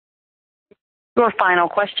Your final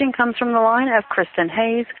question comes from the line of Kristen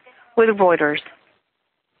Hayes with Reuters.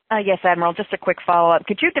 Yes, Admiral, just a quick follow-up.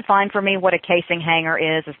 Could you define for me what a casing hanger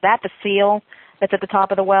is? Is that the seal that's at the top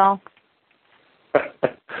of the well? It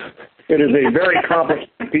is a very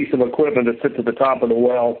complicated piece of equipment that sits at the top of the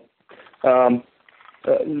well. The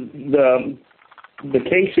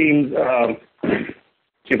casing,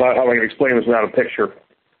 see how I can explain this without a picture.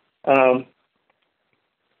 The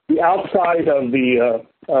outside of the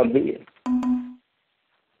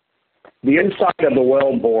inside of the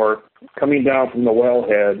well bore coming down from the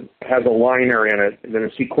wellhead has a liner in it, and then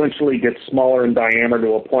it sequentially gets smaller in diameter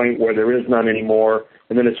to a point where there is none anymore,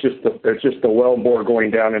 and then it's just the well bore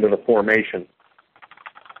going down into the formation.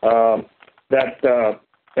 That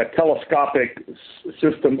telescopic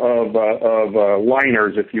system of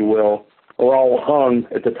liners, if you will, are all hung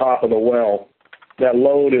at the top of the well. That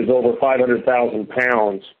load is over 500,000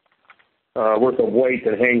 pounds worth of weight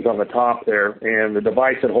that hangs on the top there, and the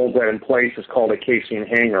device that holds that in place is called a casing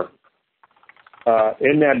hanger.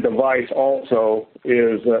 In that device also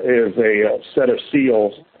is a set of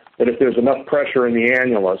seals that if there's enough pressure in the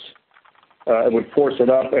annulus, it would force it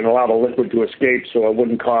up and allow the liquid to escape so it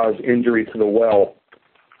wouldn't cause injury to the well.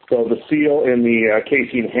 So the seal in the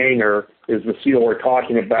casing hanger is the seal we're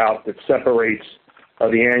talking about that separates the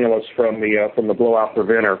annulus from the blowout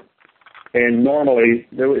preventer. And normally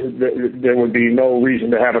there would be no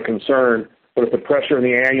reason to have a concern, but if the pressure in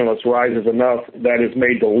the annulus rises enough, that is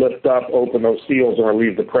made to lift up, open those seals, and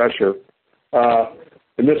relieve the pressure.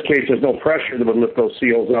 In this case, there's no pressure that would lift those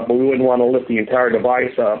seals up, but we wouldn't want to lift the entire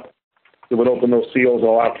device up. It would open those seals and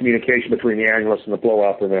allow communication between the annulus and the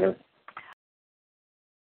blowout preventer.